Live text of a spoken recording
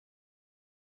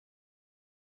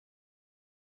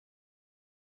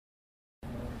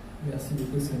Merci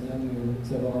beaucoup, Sonia, de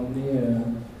nous avoir amené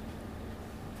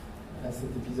à cet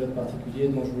épisode particulier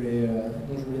dont je voulais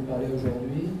parler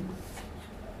aujourd'hui.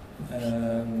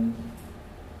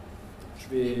 Je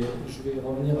vais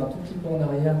revenir un tout petit peu en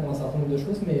arrière pour un certain nombre de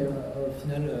choses, mais au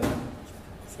final,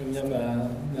 Sonia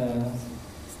m'a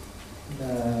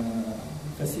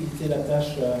facilité la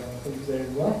tâche, comme vous allez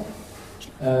le voir.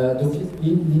 Donc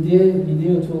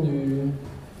l'idée autour du...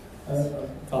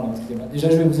 pardon, excusez-moi. Déjà,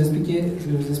 je vais vous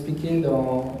expliquer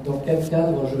dans quel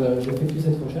cadre j'effectue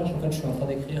cette recherche. En fait, je suis en train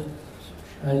d'écrire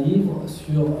un livre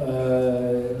sur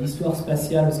l'histoire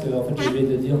spatiale, parce que en fait, j'ai oublié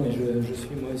de le dire, mais je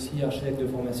suis moi aussi architecte de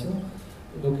formation.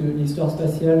 Donc, l'histoire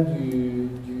spatiale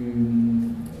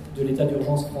de l'état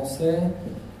d'urgence français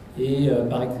et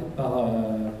par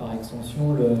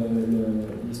extension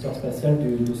l'histoire spatiale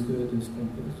de ce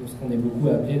qu'on est beaucoup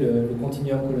appelé le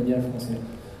continuum colonial français.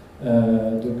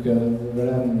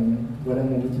 Voilà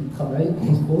mon outil de travail,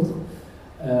 entre autres.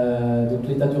 Donc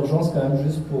l'état d'urgence, quand même,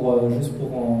 juste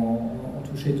pour en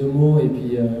toucher deux mots, et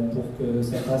puis pour que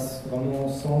ça fasse vraiment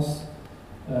sens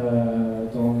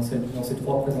dans ces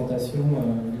trois présentations,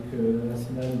 vu que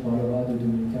Racina nous parlera de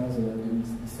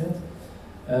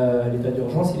 2015-2017. L'état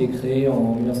d'urgence, il est créé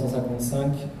en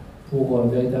 1955 pour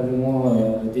véritablement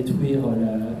détruire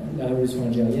la révolution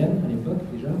algérienne, à l'époque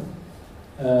déjà.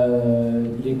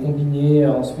 Il est combiné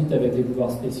ensuite avec les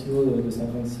pouvoirs spéciaux de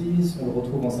 56, on le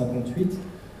retrouve en 58,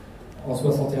 en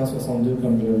 61-62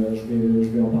 comme je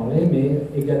vais en parler, mais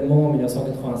également en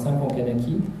 1985 en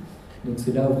Kanaki. Donc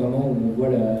c'est là vraiment où on voit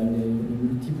les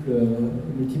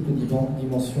multiples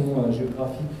dimensions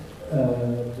géographiques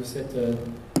de cette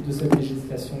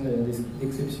législation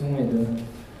d'exception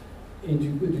et du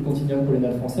continuum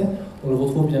colonial français. On le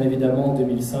retrouve bien évidemment en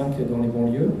 2005 dans les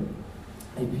banlieues.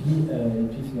 Et puis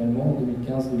finalement en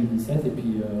 2015-2017, et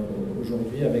puis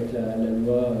aujourd'hui avec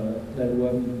la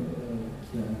loi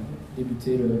qui a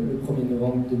débuté le 1er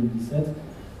novembre 2017,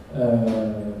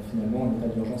 finalement un état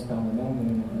d'urgence permanent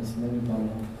dont Sina nous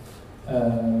parlera.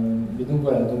 Mais donc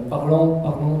voilà, donc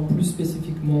parlant plus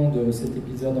spécifiquement de cet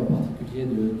épisode en particulier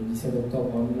du 17 octobre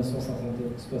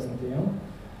 1961,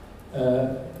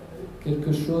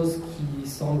 quelque chose qui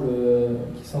semble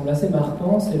assez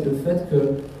marquant, c'est le fait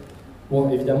que bon,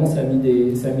 évidemment, ça a mis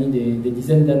des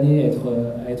dizaines d'années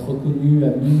à être reconnu à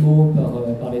mi-mot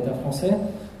par l'État français,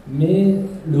 mais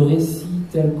le récit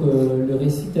tel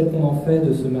qu'on en fait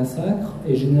de ce massacre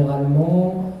est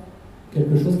généralement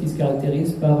quelque chose qui se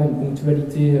caractérise par une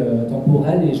ponctualité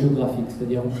temporelle et géographique.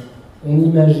 C'est-à-dire, on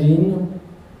imagine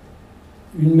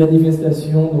une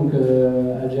manifestation donc,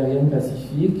 algérienne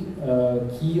pacifique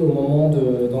qui, au moment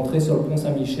d'entrer sur le pont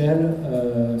Saint-Michel,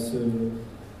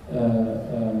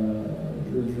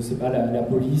 je ne sais pas, la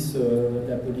police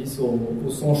au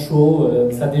sang chaud,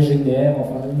 ça dégénère,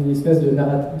 enfin une espèce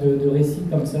de récit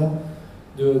comme ça,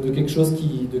 de quelque chose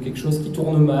qui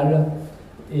tourne mal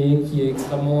et qui est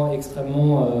extrêmement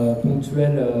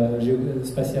ponctuel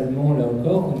spatialement là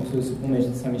encore. Donc ce pont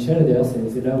Saint-Michel, d'ailleurs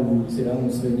c'est là où on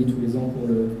se réunit tous les ans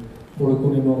pour le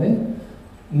commémorer.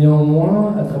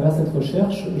 Néanmoins, à travers cette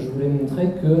recherche, je voulais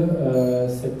montrer que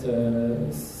cet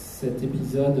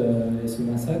épisode et ce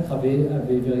massacre avait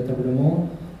véritablement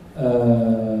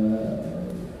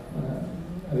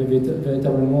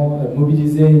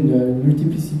mobilisé une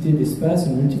multiplicité d'espaces,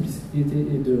 une multiplicité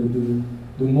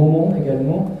de moments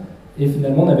également, et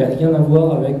finalement n'avait rien à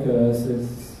voir avec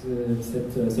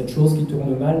cette chose qui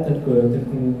tourne mal telle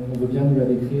qu'on veut bien nous la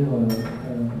décrire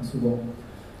souvent.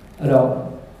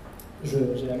 Alors,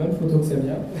 j'ai la même photo que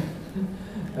Samia.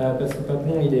 Parce que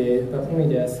Papon, il est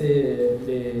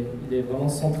vraiment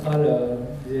central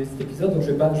de cet épisode, donc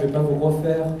je vais pas vous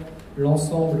refaire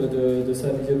l'ensemble de sa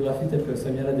biographie telle que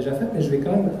Samia l'a déjà faite, mais je vais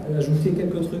quand même ajouter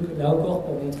quelques trucs là encore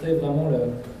pour montrer vraiment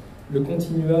le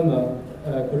continuum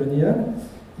colonial.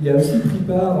 Il a aussi pris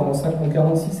part en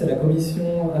 1946 à la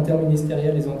commission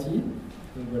interministérielle des Antilles,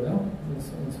 donc voilà, on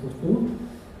se retrouve.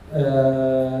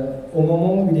 Au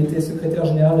moment où il était secrétaire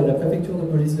général de la préfecture de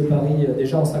police de Paris,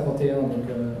 déjà en 1951, donc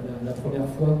la première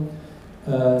fois,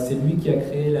 c'est lui qui a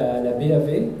créé la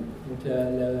BAV, donc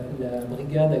la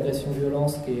brigade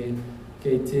agression-violence qui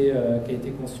a été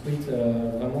construite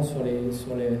vraiment sur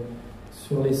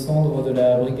les cendres de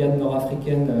la brigade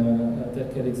nord-africaine telle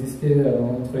qu'elle existait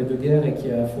entre les deux guerres, et qui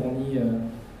a fourni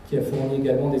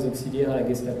également des auxiliaires à la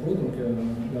Gestapo. Donc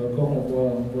là encore, on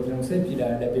voit bien où c'est. Et puis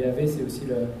la BAV, c'est aussi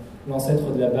l'ancêtre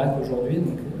de la BAC aujourd'hui.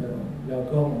 Donc là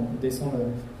encore, on descend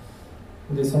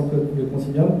le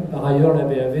continuum. Par ailleurs, la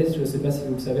BAV, je ne sais pas si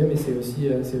vous le savez, mais c'est aussi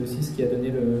ce qui a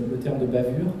donné le terme de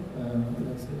bavure.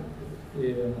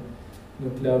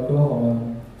 Donc là encore,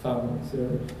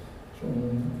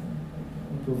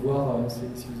 peut voir,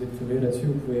 si vous êtes curieux là-dessus,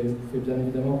 vous pouvez bien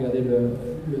évidemment regarder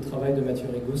le travail de Mathieu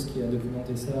Rigous qui a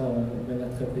documenté ça de manière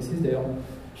très précise. D'ailleurs,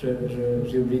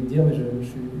 j'ai oublié de dire, mais je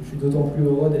suis d'autant plus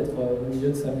heureux d'être au milieu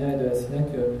de Samia et de Hassina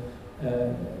que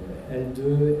elles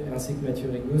deux, ainsi que Mathieu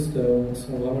Rigous,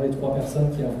 sont vraiment les trois personnes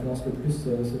qui influencent le plus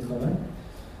ce travail.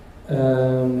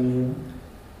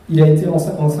 Il a été en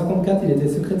 1954, il était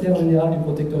secrétaire général du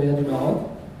protectorat du Maroc.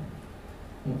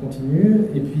 On continue,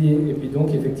 et puis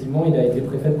donc effectivement il a été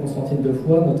préfet de Constantine 2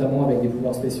 fois, notamment avec des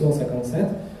pouvoirs spéciaux en 1957,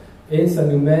 et ça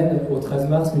nous mène au 13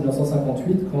 mars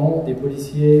 1958 quand des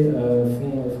policiers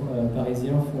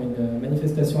parisiens font une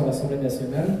manifestation à l'Assemblée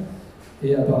nationale,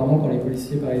 et apparemment quand les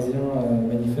policiers parisiens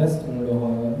manifestent, on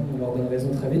leur donne raison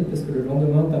très vite parce que le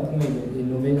lendemain Papon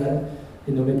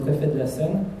est nommé préfet de la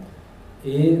Seine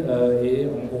et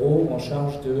en gros en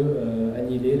charge de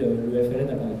annihiler le FLN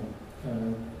à Paris.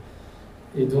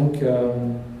 Et donc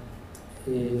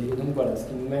voilà, ce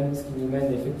qui nous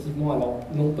mène effectivement, alors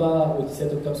non pas au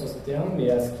 17 octobre 61, mais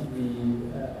à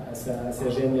sa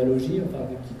généalogie, enfin,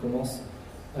 qui commence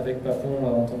avec Papon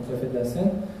en tant que préfet de la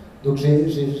Seine. Donc j'ai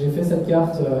fait cette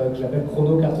carte que j'appelle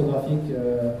chronocartographique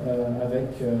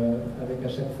avec à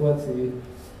chaque fois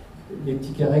les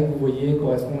petits carrés que vous voyez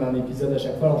correspondent à un épisode à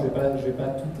chaque fois. Alors je vais pas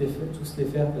tous les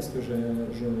faire parce que je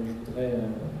voudrais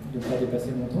ne pas dépasser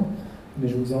mon temps. Mais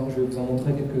je vais vous en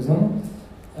montrer quelques-uns.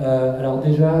 Alors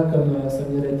déjà, comme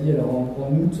Samia l'a dit, alors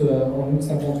en août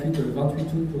 58, le 28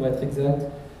 août pour être exact,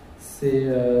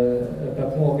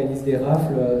 Papon organise des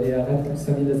rafles et arrête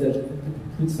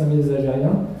plus de 5000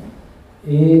 Algériens.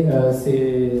 Et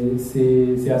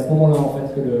c'est à ce moment-là en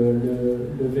fait que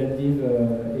le Veldiv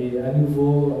est à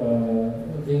nouveau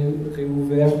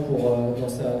réouvert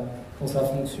dans sa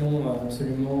fonction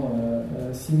absolument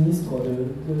sinistre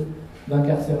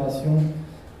d'incarcération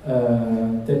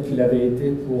tel qu'il avait été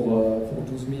pour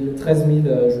 13 000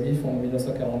 juifs en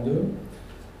 1942.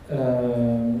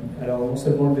 Alors non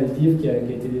seulement le Veldiv qui a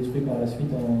été détruit par la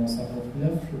suite en 1959,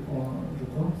 je crois,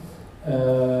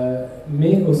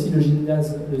 mais aussi le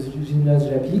gymnase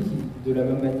Japi qui de la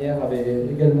même manière avait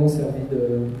également servi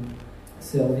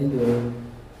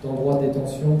d'endroit de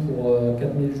détention pour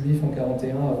 4000 juifs en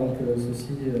 1941 avant que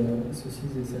ceux-ci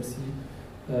et celles-ci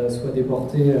soient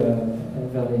déportés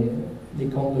vers les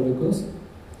camps de l'Holocauste.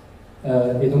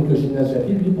 Et donc le gymnase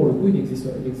Japi, lui, pour le coup, il existe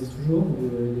toujours. Vous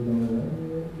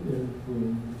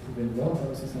pouvez le voir,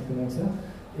 aussi simplement que ça.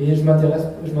 Et je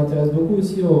m'intéresse beaucoup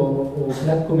aussi aux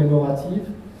plaques commémoratives.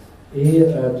 Et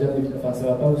bien évidemment, enfin, ça ne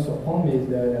va pas vous surprendre, mais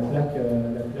la plaque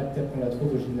telle qu'on la trouve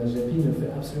au gymnase Japi ne fait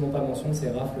absolument pas mention de ces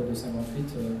rafles de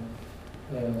 58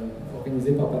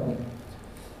 organisées par Papon.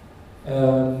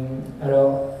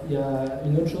 Alors, il y a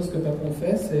une autre chose que Papon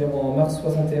fait, c'est en mars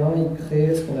 61, il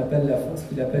crée ce qu'il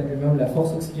appelle lui-même la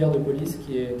force auxiliaire de police,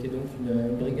 qui est donc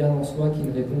une brigade en soi qui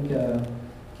ne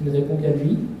répond qu'à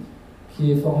lui,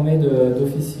 qui est formée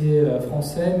d'officiers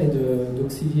français, mais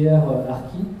d'auxiliaires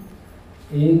harkis,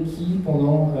 et qui,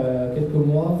 pendant quelques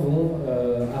mois, vont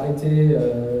arrêter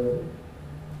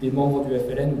des membres du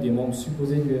FLN ou des membres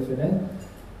supposés du FLN,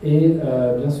 et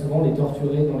bien souvent les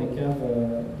torturer dans les caves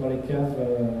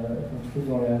qu'on trouve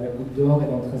dans la Goutte d'Or et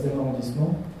dans le 13e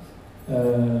arrondissement,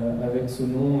 avec ce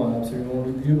nom absolument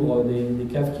lugubre des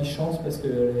caves qui chantent, parce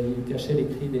qu'ils cachaient les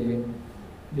cris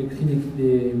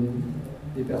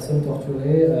des personnes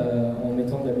torturées en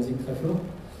mettant de la musique très forte.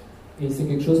 Et c'est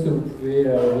quelque chose que vous pouvez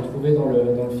retrouver dans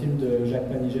le film de Jacques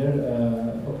Manigel,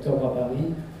 Octobre à Paris,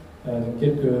 donc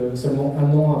seulement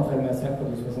un an après le massacre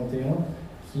de 61,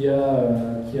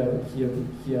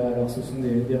 alors ce sont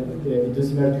les deux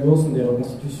images du haut sont des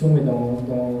reconstitutions, mais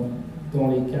dans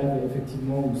les caves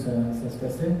effectivement où ça se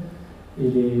passait, et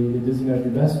les deux images du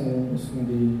bas sont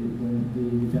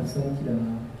des personnes qu'il a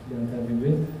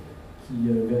interviewées qui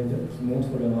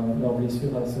montrent leurs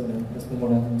blessures à ce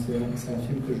moment-là. Donc c'est un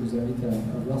film que je vous invite à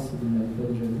voir si vous ne l'avez pas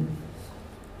déjà vu.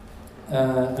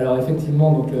 Alors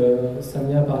effectivement, donc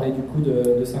Samia parlait du coup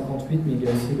de 58, mais il y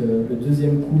a aussi le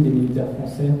deuxième coup des militaires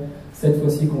français, cette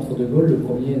fois-ci contre De Gaulle. Le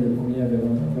premier avait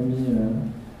remis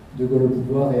De Gaulle au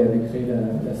pouvoir et avait créé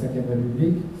la 5e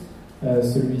République.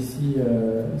 Celui-ci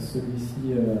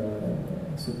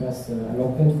se passe à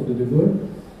l'encontre de Gaulle,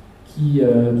 qui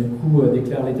du coup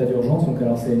déclare l'état d'urgence. Donc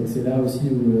alors c'est là aussi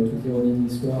où toute l'ironie de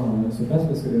l'histoire se passe,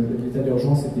 parce que l'état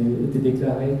d'urgence était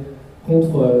déclaré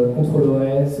contre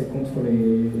l'OS et contre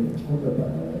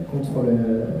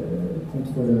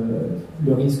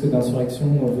le risque d'insurrection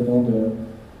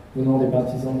venant des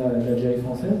partisans de l'Algérie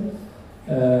française.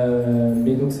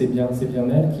 Mais donc c'est bien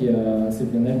elle qui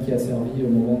a servi au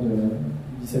moment du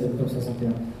 17 octobre 61,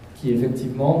 qui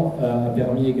effectivement a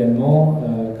permis également,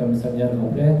 comme Samia le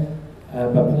rappelait, à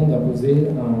Papon d'imposer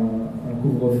un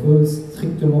couvre-feu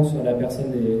strictement sur la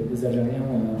personne des Algériens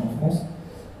en France,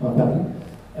 à Paris.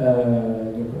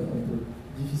 Donc on peut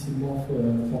difficilement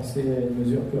penser à une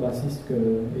mesure plus raciste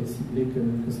et ciblée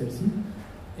que celle-ci.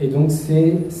 Et donc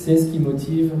c'est ce qui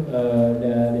motive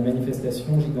les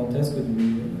manifestations gigantesques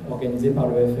organisées par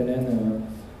le FLN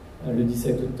le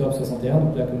 17 octobre 61.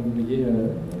 Donc là, comme vous voyez,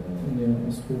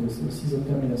 on se trouve au 6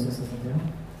 octobre 1961.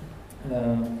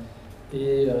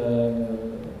 Et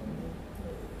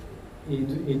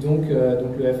donc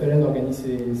le FLN organise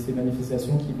ces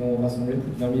manifestations qui vont rassembler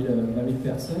plus de 20 000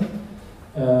 personnes,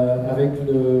 avec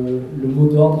le mot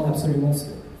d'ordre absolument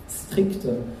strict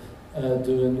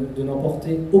de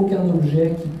n'emporter aucun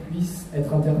objet qui puisse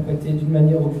être interprété d'une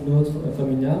manière ou d'une autre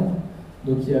comme une arme.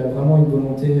 Donc il y a vraiment une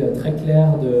volonté très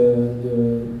claire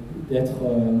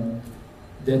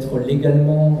d'être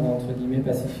légalement, entre guillemets,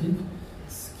 pacifique,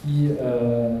 ce qui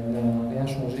n'a rien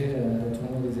changé au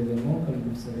tournant des événements, comme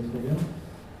vous le savez trop bien.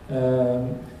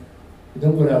 Et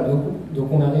donc voilà, donc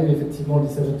on arrive effectivement le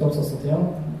 17 octobre 61.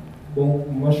 Bon,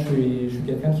 moi je suis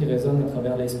quelqu'un qui raisonne à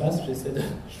travers l'espace, je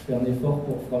fais un effort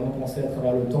pour vraiment penser à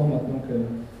travers le temps maintenant que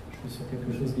je suis sur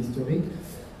quelque chose d'historique,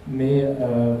 mais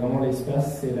vraiment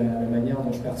l'espace c'est la manière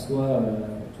dont je perçois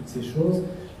toutes ces choses,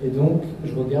 et donc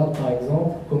je regarde par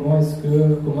exemple comment est-ce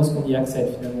qu'on y accède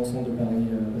finalement au centre de Paris,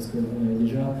 parce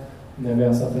qu'on avait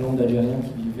un certain nombre d'Algériens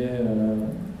qui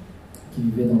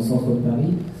vivaient dans le centre de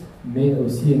Paris, mais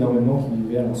aussi énormément qui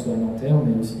vivaient alors soit à Nanterre,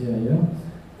 mais aussi ailleurs,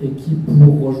 et qui,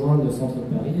 pour rejoindre le centre de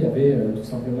Paris, avaient tout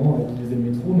simplement utilisé le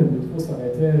métro, mais le métro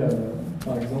s'arrêtait,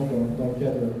 par exemple, dans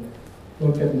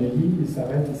le cas de Neuilly, il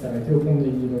s'arrêtait au pont de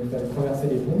Neuilly, donc il fallait traverser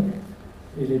les ponts,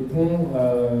 et les ponts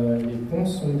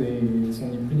sont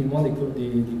ni plus ni moins des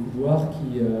couloirs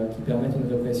qui permettent une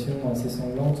répression assez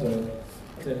sanglante,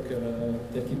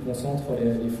 telle qu'ils concentrent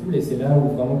les foules, et c'est là où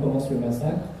vraiment commence le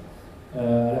massacre,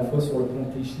 à la fois sur le pont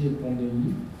de Clichy et le pont de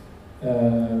Neuilly,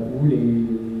 où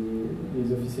les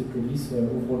officiers de police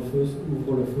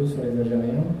ouvrent le feu sur les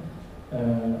Algériens,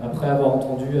 après avoir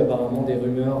entendu apparemment des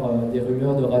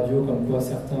rumeurs de radio comme quoi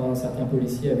certains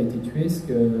policiers avaient été tués, ce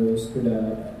que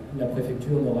la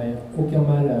préfecture n'aurait aucun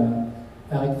mal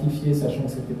à rectifier, sachant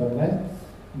que ce n'était pas vrai,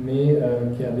 mais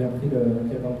qui a bien pris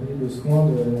le soin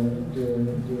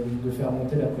de faire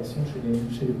monter la pression chez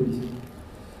les policiers.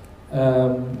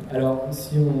 Alors,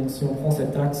 si on prend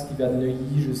cet axe qui va de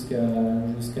Neuilly jusqu'à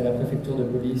la préfecture de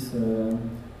police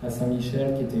à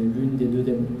Saint-Michel, qui était l'une des deux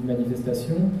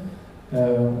manifestations,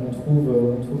 on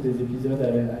trouve des épisodes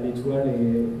à l'Étoile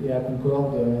et à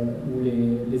Concorde où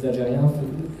les Algériens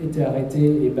étaient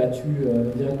arrêtés et battus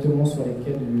directement sur les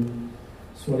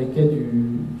quais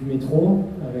du métro,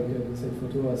 avec cette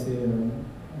photo assez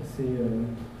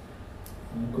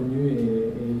connue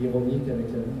et ironique avec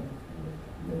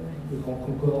le grand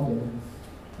Concorde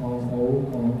en haut,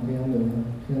 quand rien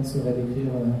ne saurait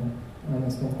décrire un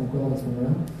instant Concorde à ce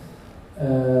moment-là.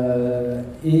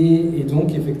 Et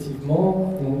donc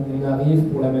effectivement, on arrive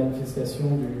pour la manifestation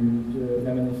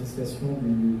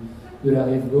de la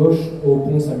rive gauche au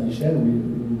pont Saint-Michel,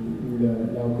 où là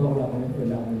encore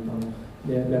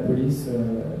la police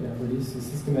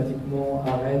systématiquement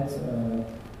arrête,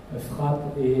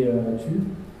 frappe et tue.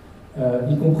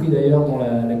 Y compris d'ailleurs dans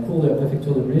la cour de la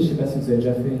préfecture de police. Je ne sais pas si vous avez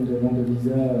déjà fait une demande de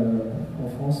visa en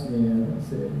France, mais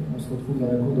on se retrouve dans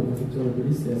la cour de la préfecture de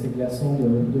police. C'est assez glaçant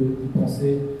d'y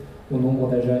penser au nombre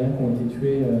d'Algériens qui ont été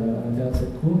tués à l'intérieur de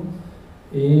cette cour.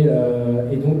 Et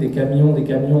donc des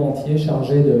camions entiers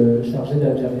chargés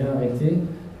d'Algériens arrêtés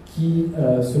qui,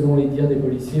 selon les dires des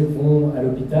policiers, vont à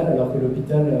l'hôpital, alors que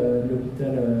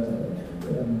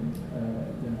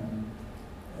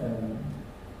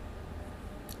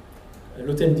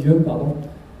l'hôtel Dieu,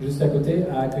 juste à côté,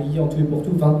 a accueilli en tout et pour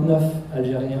tout 29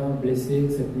 Algériens blessés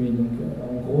cette nuit. Donc,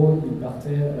 en gros, ils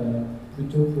partaient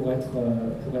plutôt pour être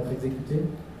exécutés.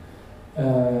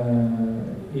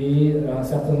 Et un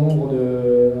certain nombre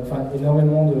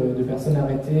énormément de personnes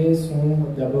arrêtées sont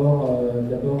d'abord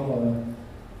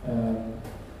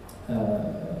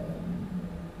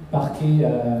parquées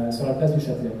sur la place du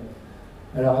Châtelet.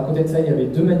 Alors à côté de ça, il y avait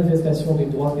deux manifestations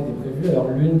rive droite qui étaient prévues.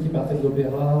 Alors l'une qui partait de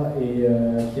l'Opéra et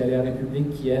qui allait à République,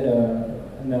 qui elle a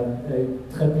eu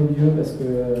très peu lieu parce que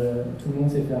tout le monde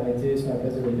s'est fait arrêter sur la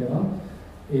place de l'Opéra.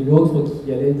 Et l'autre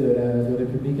qui allait de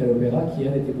République à l'Opéra, qui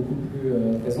elle était beaucoup plus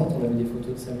présente. On avait des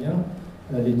photos de Samia,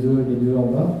 les deux en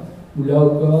bas, où là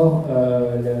encore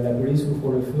la police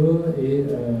ouvre le feu et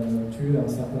tue un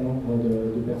certain nombre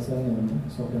de personnes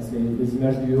sur place. Les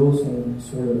images du haut sont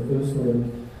sur le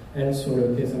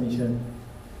quai Saint-Michel.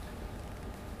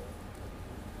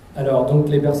 Alors, donc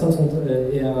les personnes sont,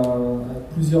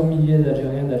 plusieurs milliers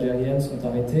d'Algériens et d'Algériennes sont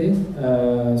arrêtés,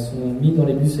 sont mis dans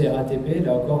les bus RATP,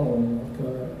 là encore,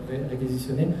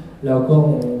 réquisitionnés. Là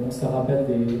encore, ça rappelle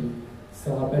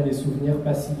des souvenirs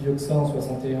pas si vieux que ça, en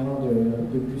 61,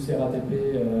 de bus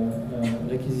RATP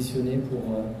réquisitionnés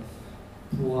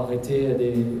pour arrêter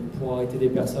des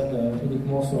personnes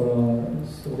uniquement sur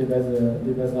des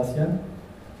bases raciales.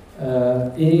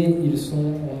 Et ils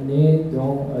sont emmenés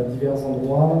dans divers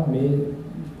endroits, mais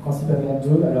principalement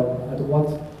deux. Alors, à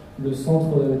droite, le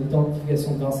centre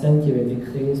d'identification de Vincennes qui avait été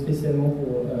créé spécialement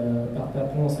par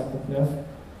Papon en 59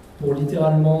 pour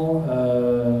littéralement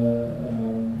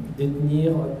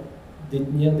détenir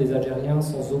des Algériens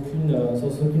sans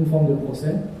aucune forme de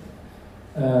procès.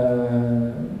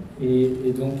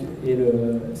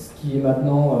 Ce qui est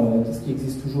maintenant, ce qui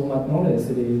existe toujours maintenant,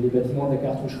 c'est les bâtiments de la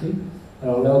cartoucherie.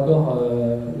 Alors là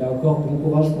encore, bon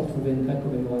courage pour trouver une plaque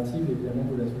commémorative, évidemment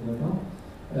vous ne la trouverez pas.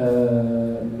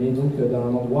 Mais donc dans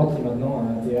un endroit qui est maintenant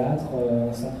un théâtre,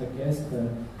 un centre équestre,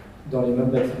 dans les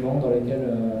mêmes bâtiments dans lesquels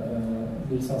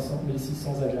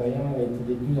 1600 Algériens avaient été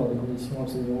détenus dans des conditions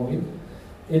absolument horribles.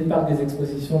 Et le parc des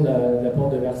expositions de la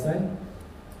porte de Versailles,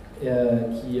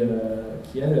 qui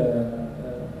elle,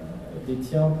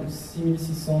 détient plus de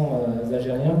 6600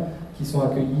 Algériens qui sont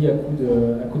accueillis à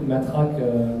coups de matraque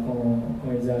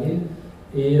quand ils arrivent,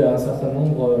 et un certain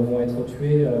nombre vont être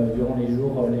tués durant les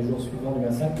jours suivants du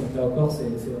massacre. Donc là encore, on se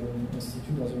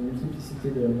situe dans une multiplicité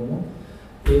de moments.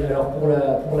 Et alors pour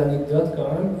l'anecdote quand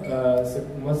même,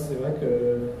 moi c'est vrai que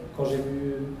quand je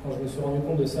me suis rendu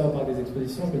compte de ça au parc des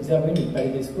expositions, je me disais, ah oui, mais le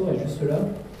Palais des Sports est juste là.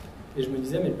 Et je me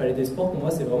disais, mais le Palais des Sports, pour moi,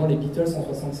 c'est vraiment les Beatles en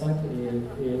 65,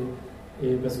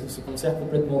 et parce que ce concert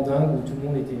complètement dingue où tout le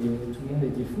monde était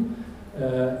fou.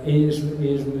 Et je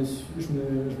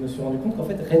me suis rendu compte qu'en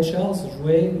fait, Ray Charles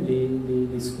jouait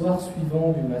les soirs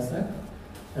suivants du massacre,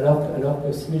 alors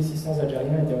que 6600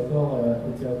 Algériens étaient encore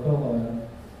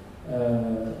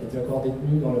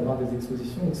détenus dans le parc des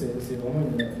expositions. Donc c'est vraiment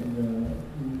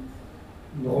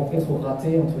une rencontre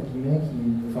ratée, entre guillemets,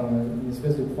 une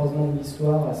espèce de croisement de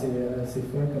l'histoire assez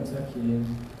folle comme ça qui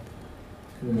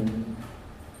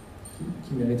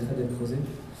mériterait d'être creusé.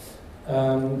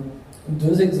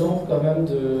 Deux exemples quand même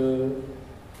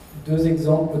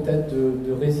peut-être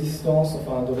de résistance, c'est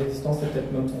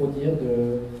peut-être même trop dire,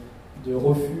 de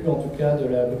refus en tout cas de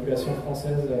la population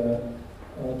française.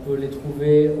 On peut les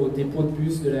trouver au dépôt de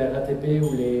bus de la RATP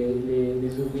où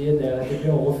les ouvriers de la RATP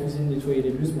ont refusé de nettoyer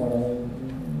les bus.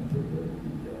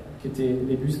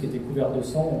 Les bus qui étaient couverts de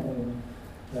sang.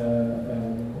 On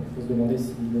peut se demander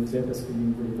s'ils le faisaient parce qu'ils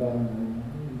ne voulaient pas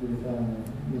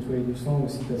nettoyer du sang,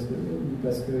 aussi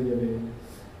parce qu'il y avait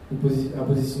un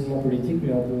positionnement politique,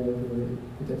 mais on peut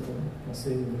peut-être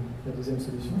penser la deuxième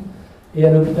solution. Et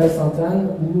à l'hôpital Sainte-Anne,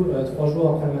 où 3 jours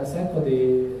après le massacre,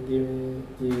 des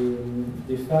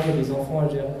femmes et des enfants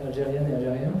algériennes et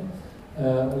algériens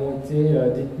ont été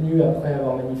détenus après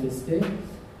avoir manifesté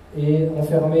et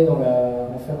enfermés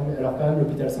alors quand même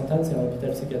l'hôpital Sainte-Anne c'est un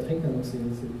hôpital psychiatrique, donc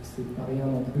c'est pas rien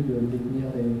non plus de détenir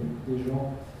des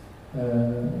gens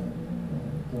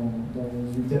dans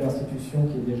une telle institution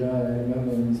qui est déjà elle-même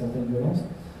une certaine violence,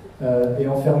 et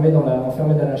enfermés dans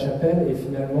la chapelle, et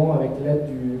finalement avec l'aide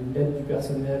du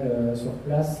personnel sur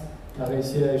place a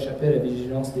réussi à échapper à la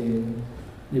vigilance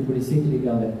des policiers qui les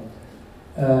gardaient.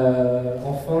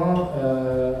 Enfin,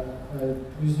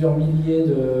 plusieurs milliers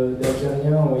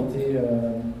d'Algériens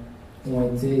ont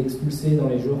été expulsés dans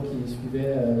les jours qui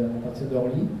suivaient à partir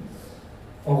d'Orly.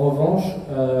 En revanche,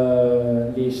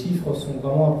 les chiffres sont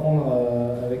vraiment à prendre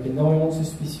avec énormément de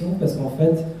suspicion, parce qu'en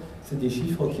fait, c'est des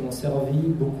chiffres qui ont servi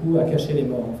beaucoup à cacher les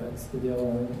morts, en fait. C'est-à-dire,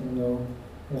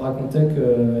 on racontait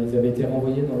qu'ils avaient été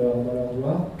renvoyés dans leur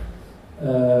gloire,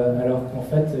 alors qu'en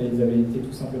fait, ils avaient été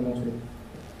tout simplement tués.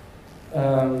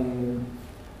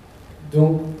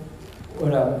 Donc,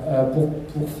 voilà,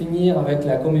 pour finir avec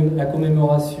la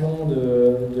commémoration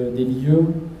des lieux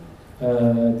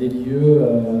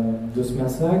de ce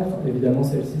massacre, évidemment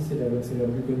celle-ci c'est la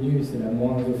plus connue et c'est la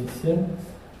moins officielle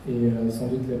et sans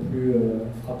doute la plus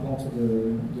frappante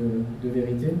de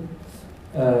vérité.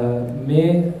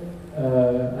 Mais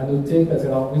à noter, parce que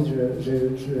alors oui, je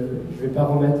vais pas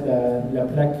remettre la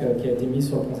plaque qui a été mise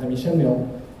sur le pont Saint-Michel, mais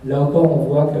là encore on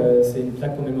voit que c'est une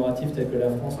plaque commémorative telle que la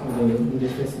France nous les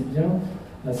fait si bien,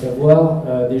 à savoir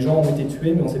des gens ont été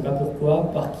tués mais on ne sait pas pourquoi,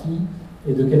 par qui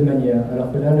et de quelle manière.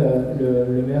 Alors que là,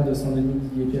 le maire de Saint-Denis,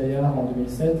 Didier Pierriard, en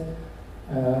 2007,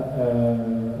 a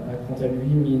quant à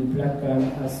lui mis une plaque quand même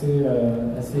assez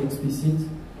explicite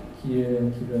qu'il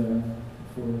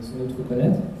faut sans doute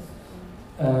reconnaître.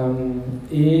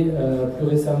 Plus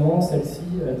récemment, celle-ci,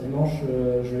 dimanche,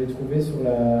 je l'ai trouvée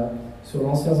sur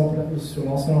l'ancien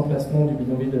emplacement du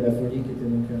bidonville de la Folie, qui était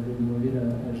donc le bidonville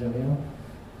algérien,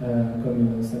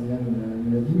 comme Samia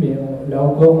nous l'a dit. Mais là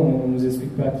encore, on ne nous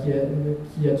explique pas qui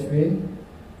a tué,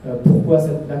 pourquoi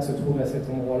cette plaque se trouve à cet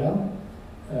endroit-là,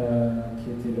 qui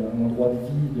était l'endroit de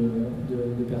vie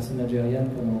de personnes algériennes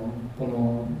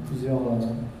pendant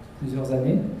plusieurs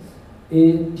années.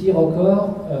 Et pire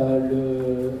encore,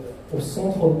 au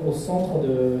centre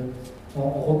en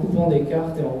recoupant des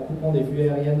cartes et en recoupant des vues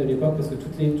aériennes de l'époque, parce que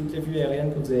toutes les vues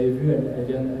aériennes que vous avez vues, elles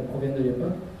proviennent de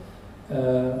l'époque,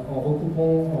 en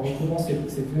recoupant ces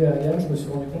vues aériennes, je me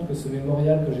suis rendu compte que ce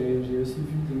mémorial que j'ai aussi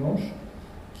vu dimanche,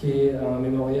 qui est un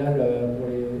mémorial pour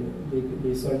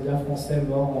les soldats français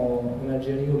morts en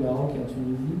Algérie, au Maroc et en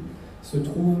Tunisie, se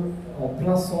trouve en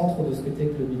plein centre de ce qu'était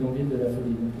que le bidonville de la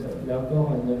Folie. Donc là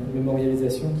encore, une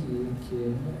mémorialisation qui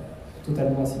est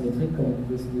totalement asymétrique, comme vous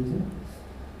pouvez le dire.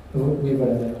 Oui,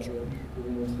 voilà, je peux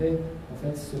vous montrer. En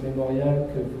fait, ce mémorial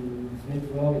que vous venez de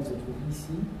voir, il se trouve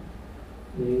ici,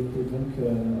 et donc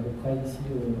à peu près ici,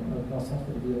 en plein centre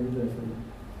du bidonville de la Folie.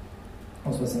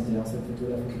 En 61, cette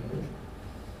photo-là,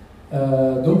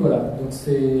 donc voilà, donc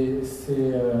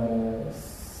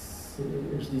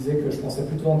je disais que je pensais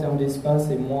plutôt en termes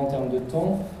d'espace et moins en termes de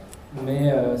temps,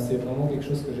 mais c'est vraiment quelque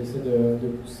chose que j'essaie de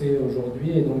pousser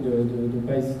aujourd'hui, et donc de ne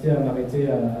pas hésiter à m'arrêter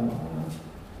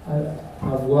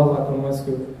à voir comment est-ce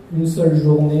qu'une seule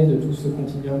journée de tout ce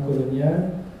continuum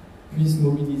colonial puisse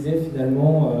mobiliser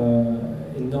finalement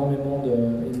énormément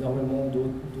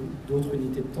d'autres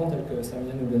unités de temps telles que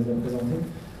Samia nous les a présentées,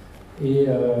 et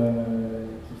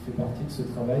qui fait partie de ce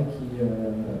travail qui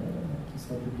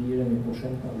sera publié l'année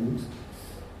prochaine par Lux.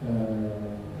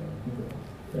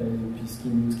 Et puis ce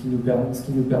qui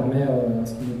nous permet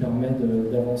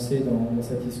d'avancer dans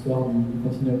cette histoire du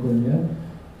continuum colonial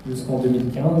jusqu'en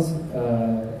 2015.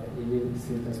 Et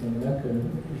c'est à ce moment-là que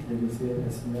je vais laisser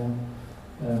Assina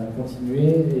continuer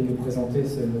et nous présenter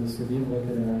ce livre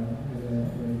qu'elle a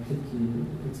écrit, qui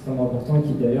est extrêmement important, et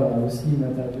qui d'ailleurs a aussi une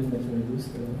interview de Mathieu Douce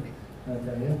à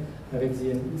l'intérieur avec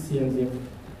CMZ.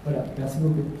 Voilà, merci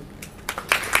beaucoup.